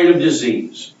not afraid of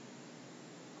disease.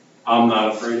 I'm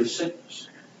not afraid of sickness.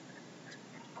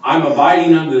 I'm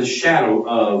abiding under the shadow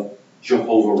of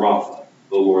Jehovah Rapha,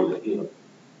 the Lord that healeth.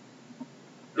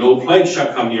 No plague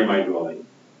shall come near my dwelling,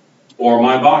 or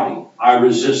my body. I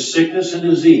resist sickness and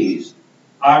disease.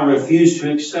 I refuse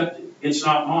to accept it. It's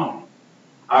not mine.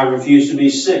 I refuse to be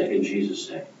sick in Jesus'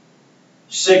 name.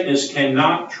 Sickness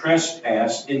cannot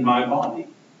trespass in my body.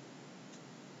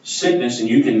 Sickness, and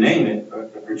you can name it a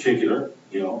particular,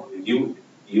 if you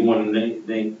want to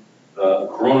name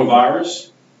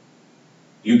coronavirus,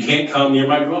 you can't come near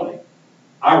my dwelling.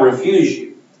 I refuse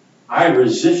you. I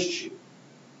resist you.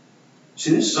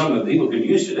 See, this is something that people could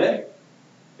use today,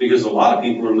 because a lot of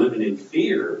people are living in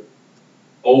fear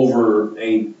over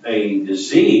a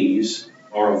disease,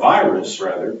 or a virus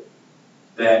rather,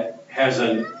 that has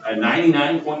a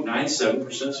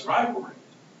 99.97% survival rate.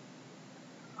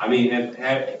 I mean,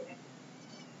 had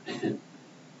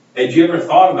you ever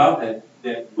thought about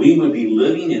that we would be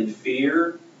living in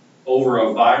fear over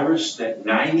a virus that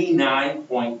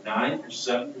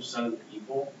 99.97% of the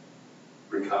people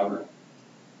recover?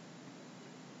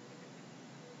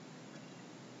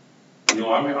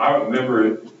 I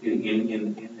remember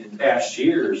in past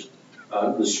years,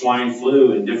 the swine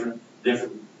flu and different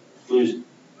flus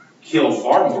killed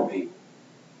far more people.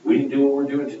 We didn't do what we're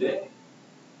doing today,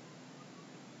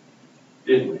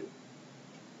 did we?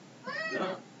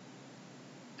 No.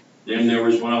 Then there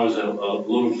was, when I was a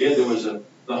little kid, there was the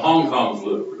Hong Kong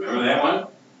flu. Remember that one?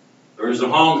 There was the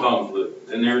Hong Kong flu.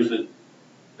 Then there's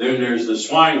the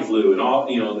swine flu, and all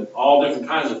different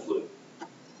kinds of flu.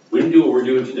 We didn't do what we're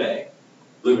doing today,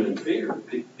 living in fear.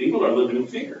 People are living in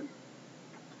fear.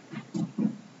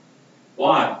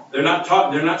 Why? They're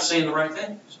not saying the right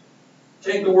things.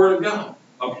 Take the Word of God.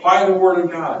 Apply the Word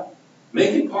of God.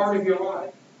 Make it part of your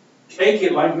life. Take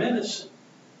it like medicine.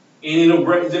 And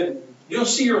you'll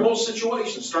see your whole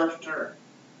situation start to turn.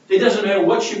 It doesn't matter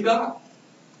what you've got.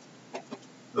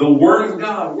 The Word of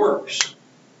God works.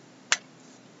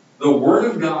 The Word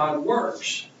of God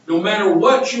works. No matter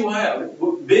what you have,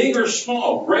 big or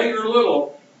small, great or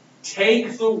little,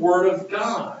 take the Word of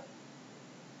God.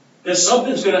 Because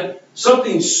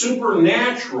something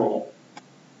supernatural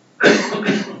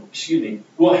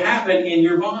will happen in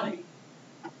your body.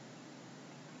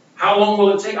 How long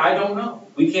will it take? I don't know.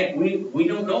 We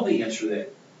don't know the answer to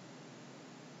that.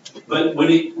 But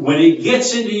when it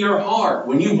gets into your heart,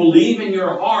 when you believe in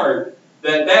your heart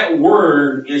that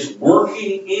Word is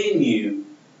working in you,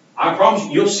 I promise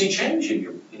you'll see change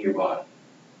in your body.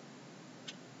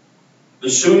 The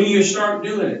sooner you start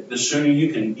doing it, the sooner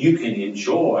you can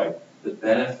enjoy the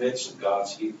benefits of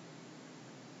God's healing.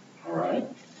 All right?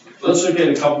 Let's look at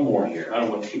a couple more here. I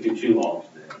don't want to keep you too long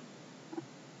today.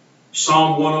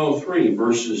 Psalm 103,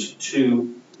 verses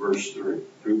 2, verse 3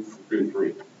 through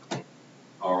 3.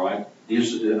 All right?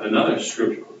 Here's another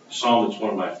scripture, psalm that's one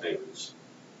of my favorites.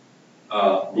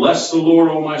 Bless the Lord,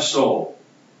 O my soul,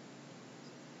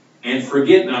 and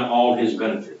forget not all his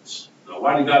benefits. Now,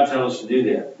 why did God tell us to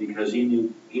do that? Because he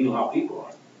knew how people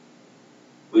are.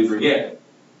 We forget.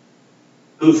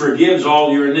 Who forgives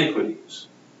all your iniquities.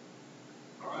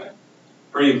 All right?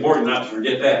 Pretty important not to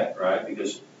forget that, right?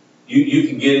 Because you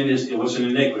can get into what's an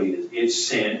iniquity. It's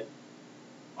sin,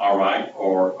 all right,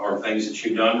 or things that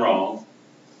you've done wrong.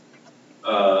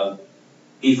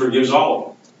 He forgives all of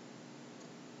them.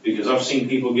 Because I've seen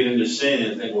people get into sin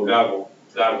and think, well,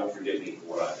 God won't forgive me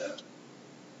for what I've done.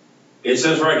 It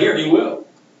says right here, He will.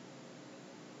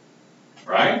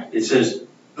 Right? It says,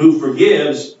 who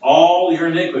forgives all your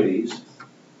iniquities.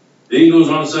 Then He goes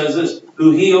on and says this,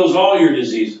 who heals all your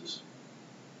diseases.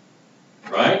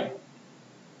 Right?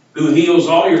 Who heals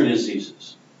all your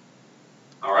diseases.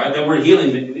 All right? That word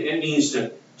healing, it means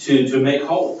to make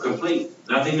whole, complete.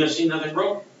 Nothing missing, nothing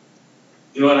broken.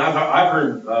 You know, and I've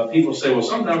heard people say, well,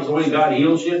 sometimes the way God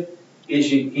heals you is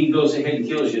He goes ahead and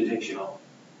kills you and takes you home.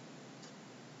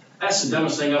 That's the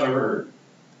dumbest thing I've ever heard.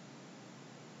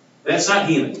 That's not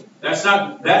healing. That's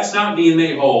not being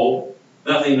made whole.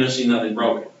 Nothing missing, nothing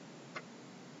broken.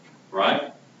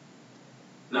 Right?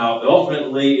 Now,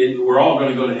 ultimately, we're all going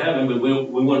to go to heaven, but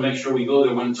we want to make sure we go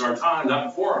there when it's our time, not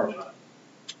before our time.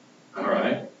 All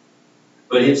right?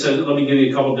 But it says, let me give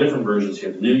you a couple different versions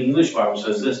here. The New English Bible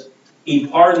says this, He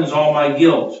pardons all my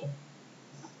guilt,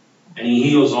 and He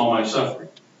heals all my suffering.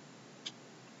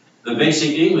 The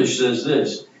Basic English says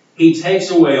this, He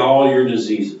takes away all your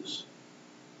diseases.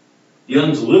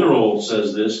 Young's Literal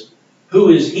says this, who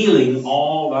is healing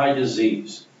all thy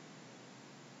disease.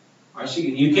 All right, so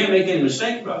you can't make any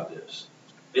mistake about this.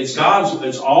 It's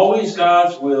always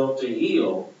God's will to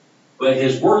heal, but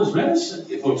His word's medicine,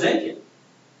 if we'll take it.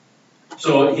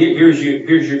 So here's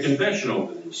your confession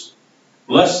over this.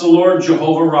 Bless the Lord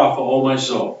Jehovah Rapha, O my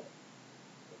soul.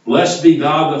 Blessed be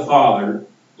God the Father.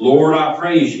 Lord, I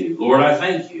praise you. Lord, I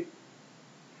thank you.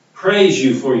 Praise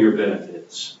you for your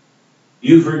benefits.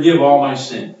 You forgive all my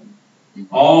sin,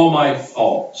 all my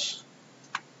faults,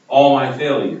 all my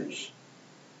failures,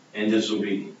 and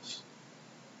disobedience.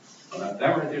 Well,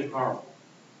 that right there is powerful.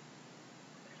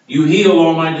 You heal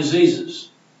all my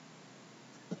diseases,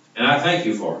 and I thank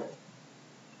you for it.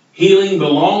 Healing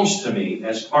belongs to me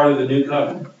as part of the new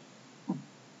covenant.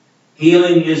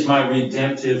 Healing is my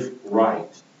redemptive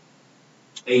right.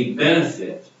 A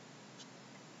benefit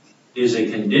is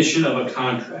a condition of a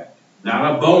contract,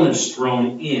 not a bonus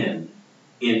thrown in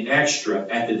extra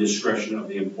at the discretion of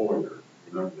the employer.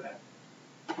 Remember that.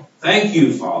 Thank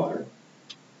you, Father,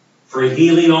 for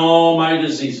healing all my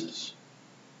diseases.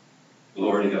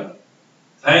 Glory to God.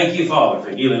 Thank you, Father,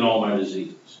 for healing all my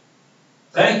diseases.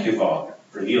 Thank you, Father,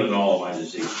 for healing all of my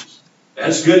diseases.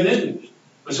 That's good news.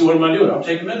 But so what am I doing? I'm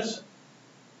taking medicine.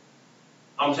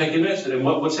 I'm taking medicine. And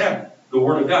what's happening? The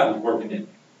Word of God is working in me.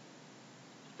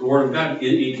 The Word of God,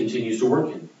 it continues to work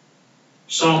in me.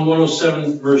 Psalm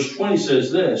 107 verse 20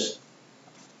 says this,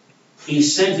 He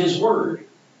sent His Word,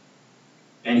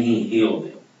 and He healed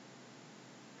them.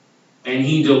 And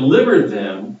He delivered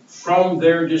them from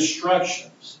their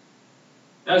destructions.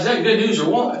 Now, is that good news or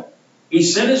what? He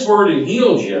sent His Word and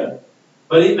healed you,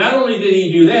 but not only did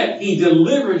He do that, He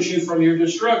delivered you from your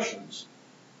destructions.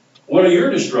 What are your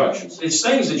destructions? It's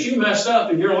things that you messed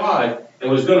up in your life and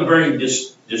was going to bring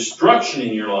destruction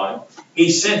in your life.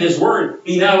 He sent His Word.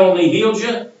 He not only healed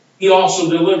you, He also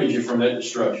delivered you from that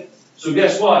destruction. So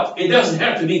guess what? It doesn't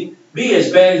have to be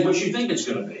as bad as what you think it's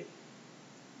going to be.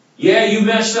 Yeah, you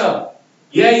messed up.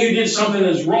 Yeah, you did something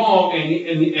that's wrong, and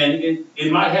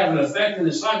it might have an effect in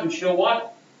this life, but you know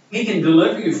what? He can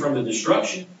deliver you from the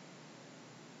destruction.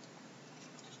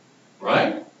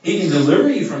 Right? He can deliver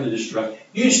you from the destruction.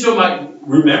 You still might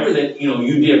remember that,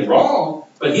 you did wrong,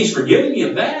 but He's forgiven you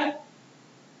of that.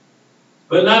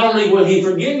 But not only will He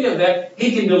forgive you of that,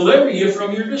 He can deliver you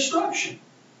from your destruction.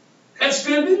 That's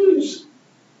good news.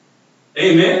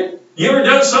 Amen? You ever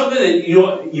done something that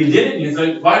you did it and you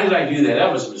think, why did I do that?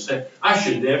 That was a mistake. I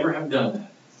should never have done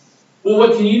that. Well,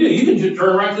 what can you do? You can just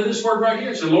turn right to this word right here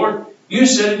and say, Lord, you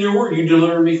said in your word, you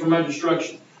delivered me from my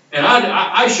destruction. And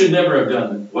I should never have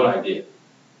done what I did.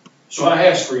 So I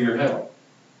ask for your help.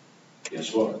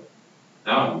 Guess what?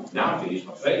 Now I can use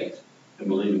my faith and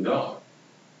believe in God.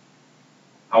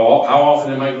 How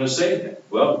often am I going to say that?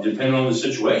 Well, depending on the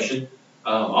situation,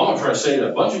 I'm going to try to say it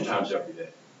a bunch of times every day.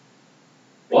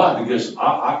 Why? Because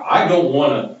I don't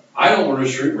want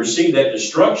to receive that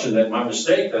destruction, that my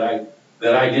mistake,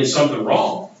 that I did something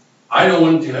wrong. I don't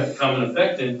want it to come and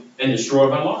affect and destroy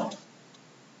my life.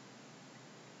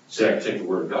 So I can take the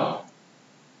Word of God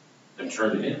and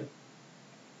turn to Him.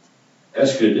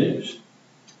 That's good news.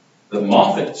 The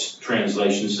Moffat's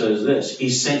translation says this, He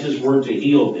sent His Word to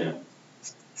heal them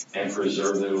and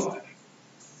preserve their life.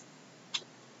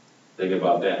 Think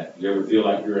about that. You ever feel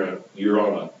like you're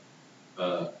on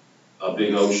a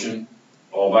big ocean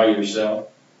all by yourself?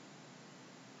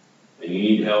 And and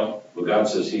you need help, well, God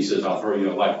says, He says, I'll throw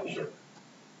you a life preserver.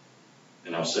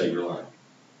 And I'll save your life.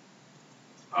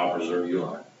 I'll preserve your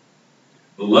life.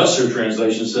 The lesser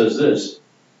translation says this,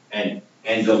 and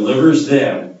delivers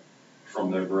them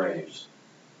from their graves.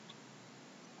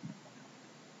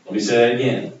 Let me say that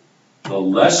again. The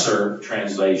lesser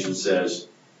translation says,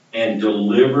 and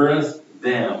delivereth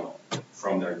them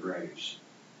from their graves.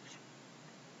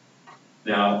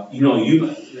 Now,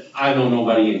 I know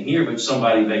nobody in here, but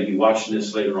somebody may be watching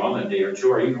this later on that day or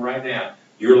two, or even right now.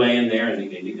 You're laying there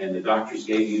and the doctors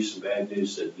gave you some bad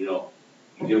news that, you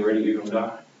get ready, you're going to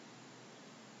die.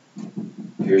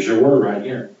 Here's your word right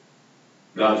here.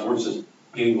 God's word says,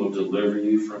 He will deliver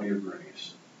you from your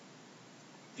graves.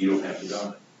 You don't have to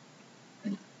die.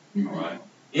 All right?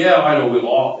 Yeah, I know we'll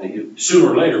all,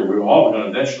 sooner or later, we're all going to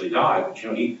eventually die, but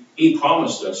He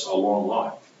promised us a long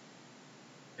life.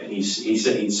 And He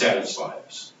said He'd satisfy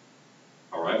us.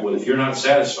 All right? Well, if you're not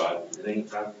satisfied, it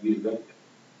ain't time for you to go.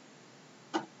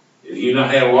 If you not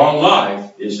had a long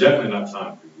life, it's definitely not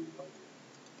time for you to go.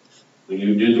 When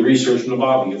you do the research in the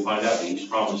Bible, you'll find out that He's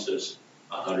promised us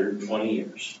 120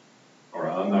 years. All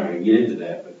right, I'm not going to get into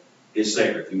that, but it's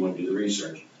there if you want to do the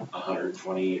research.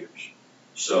 120 years.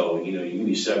 So, you can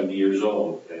be 70 years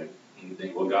old, okay? And you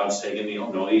think, well, God's taking me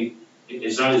home. No,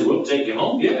 it's not His will to take you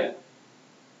home yet.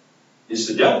 It's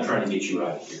the devil trying to get you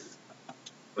out of here.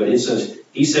 But it says,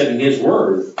 He said in His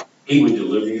word, He would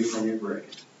deliver you from your grave.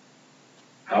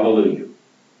 Hallelujah.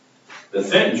 The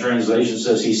Fenton translation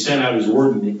says He sent out His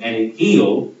word and it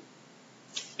healed,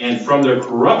 and from their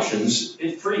corruptions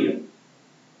it freed them.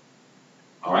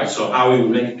 All right, so how we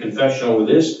would make a confession over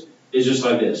this is just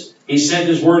like this. He sent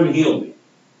His word and healed me.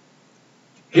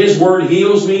 His word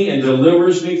heals me and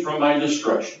delivers me from my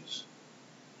destructions.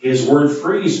 His word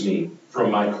frees me from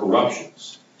my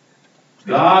corruptions.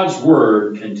 God's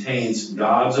word contains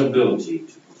God's ability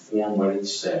to perform what it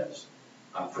says.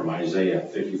 From Isaiah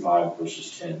 55,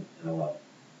 verses 10 and 11.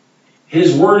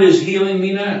 His word is healing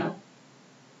me now.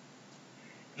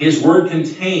 His word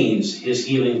contains His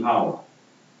healing power.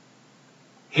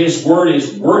 His word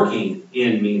is working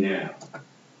in me now.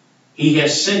 He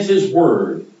has sent His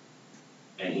word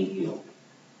and He healed me.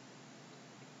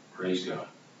 Praise God.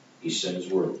 He sent His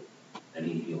word and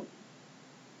He healed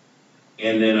me.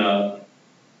 And then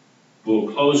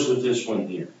we'll close with this one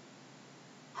here.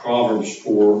 Proverbs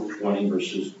 4:20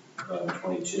 verses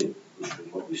 22, which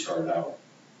is what we started out with.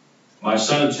 My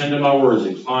son, attend to my words,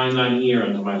 incline thine ear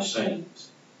unto my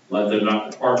sayings. Let them not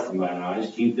depart from thine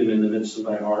eyes, keep them in the midst of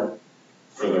thy heart,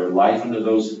 for their life unto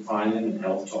those that find them, and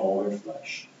health to all their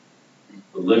flesh.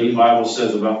 The Living Bible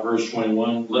says about verse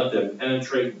 21, let them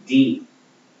penetrate deep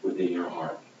within your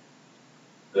heart.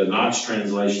 The Knox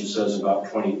translation says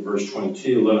about verse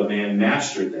 22, let a man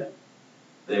master them.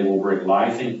 They will bring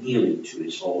life and healing to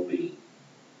his whole being.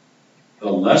 The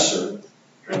Lesser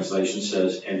translation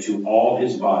says, and to all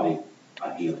his body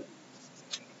a healing.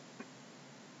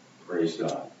 Praise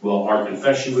God. Well, our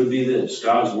confession would be this.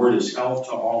 God's word is health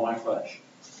to all my flesh.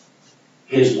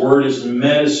 His word is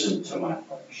medicine to my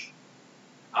flesh.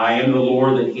 I am the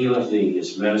Lord that healeth thee,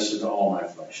 is medicine to all my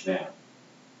flesh. Now,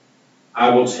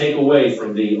 I will take away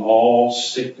from thee all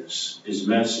sickness, is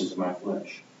medicine to my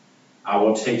flesh. I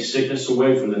will take sickness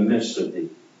away from the midst of thee,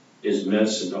 is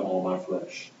medicine to all my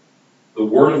flesh. The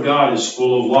Word of God is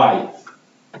full of life,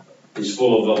 is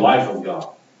full of the life of God.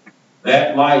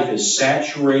 That life is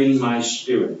saturating my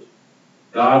spirit.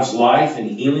 God's life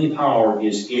and healing power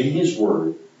is in His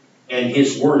Word, and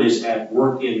His Word is at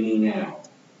work in me now.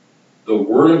 The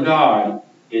Word of God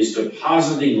is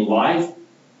depositing life,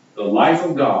 the life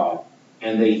of God,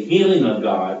 and the healing of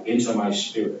God into my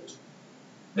spirit.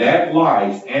 That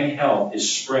life and health is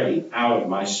spreading out of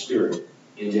my spirit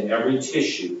into every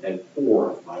tissue and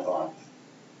pore of my body,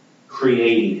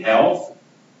 creating health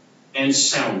and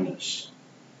soundness.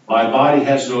 My body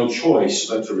has no choice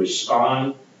but to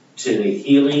respond to the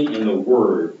healing in the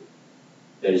Word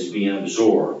that is being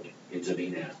absorbed into me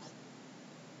now.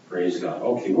 Praise God.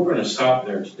 Okay, we're going to stop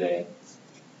there today.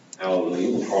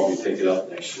 Hallelujah. We'll probably pick it up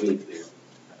next week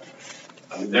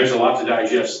there. There's a lot to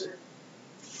digest there.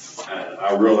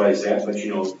 I realize that, but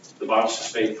the Bible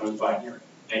says faith comes by hearing,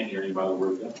 and hearing by the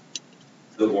Word of God.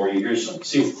 The more you hear something.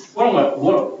 See, what I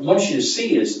want you to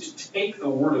see is to take the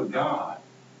Word of God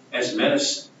as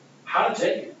medicine. How to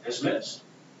take it as medicine.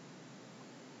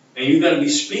 And you've got to be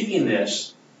speaking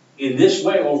this in this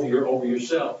way over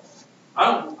yourself.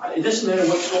 It doesn't matter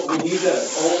what's going on. Whether you've got a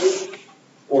cold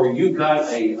or you've got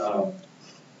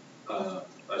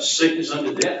a sickness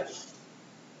unto death.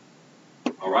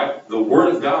 All right? The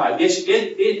Word of God,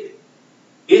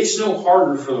 It's no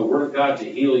harder for the Word of God to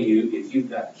heal you if you've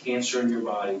got cancer in your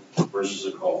body versus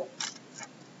a cold.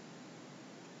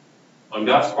 On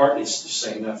God's part, it's the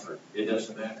same effort. It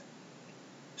doesn't matter.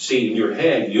 See, in your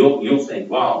head, you'll think,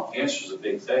 wow, cancer's a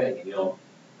big thing.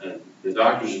 And the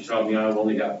doctors are telling me I've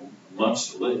only got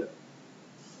months to live.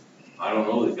 I don't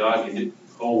know that God can do.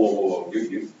 Whoa.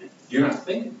 You're not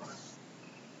thinking right.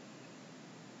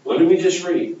 What did we just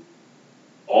read?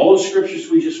 All the scriptures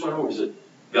we just went over is that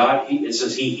God, it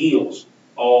says He heals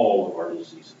all of our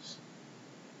diseases.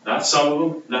 Not some of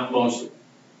them, not most of them.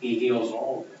 He heals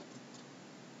all of them.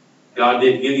 God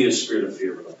didn't give you a spirit of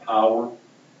fear, but of power,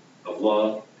 of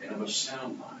love, and of a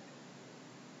sound mind.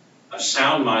 A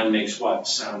sound mind makes what?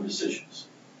 Sound decisions.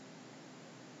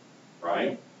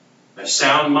 Right? A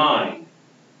sound mind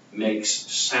makes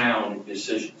sound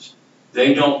decisions.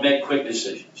 They don't make quick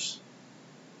decisions.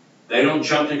 They don't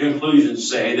jump to conclusions and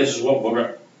say, hey, this is what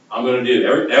I'm going to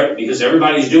do. Because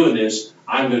everybody's doing this,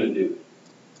 I'm going to do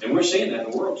it. And we're seeing that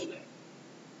in the world today.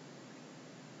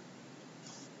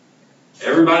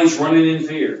 Everybody's running in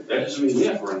fear. That doesn't mean we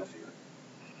have to run in fear.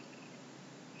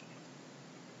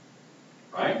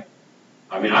 Right?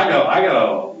 I mean, I got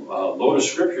a load of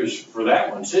scriptures for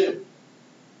that one too.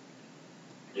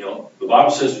 The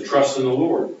Bible says to trust in the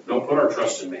Lord. Don't put our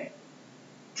trust in man.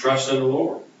 Trust in the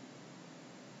Lord.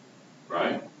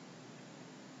 Right?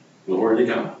 Glory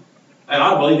to God. And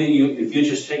I believe that if you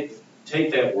just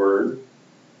take that word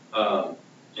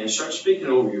and start speaking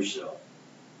over yourself,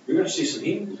 you're going to see some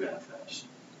healings manifest.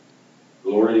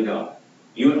 Glory to God.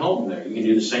 You at home there, you can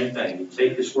do the same thing. You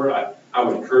take this word. I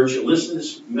would encourage you to listen to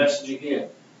this message again.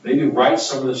 Maybe write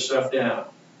some of this stuff down.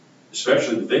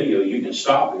 Especially the video, you can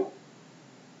stop it.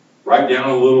 Write down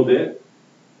a little bit,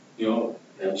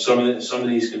 some of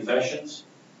these confessions,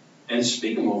 and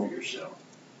speak them over yourself.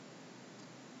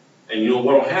 And what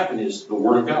will happen is the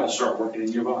Word of God will start working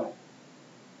in your body.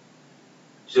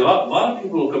 See, a lot of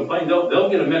people will complain. They'll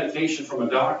get a medication from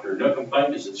a doctor. They'll complain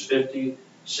because it's $50,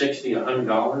 $60,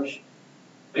 $100.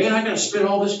 Man, I'm going to spend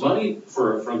all this money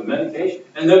for the medication.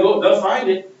 And they'll find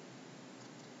it.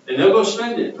 And they'll go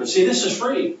spend it. But see, this is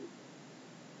free.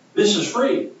 This is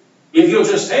free. If you'll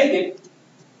just take it,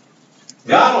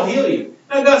 God will heal you.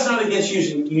 Now, God's not against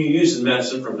using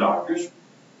medicine from doctors.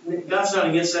 God's not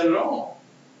against that at all.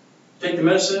 Take the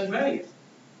medicine in faith.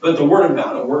 But the Word of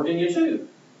God will work in you too.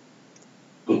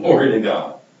 Glory to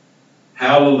God.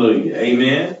 Hallelujah.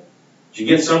 Amen. Did you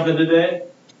get something today?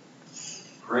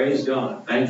 Praise God. Thank you.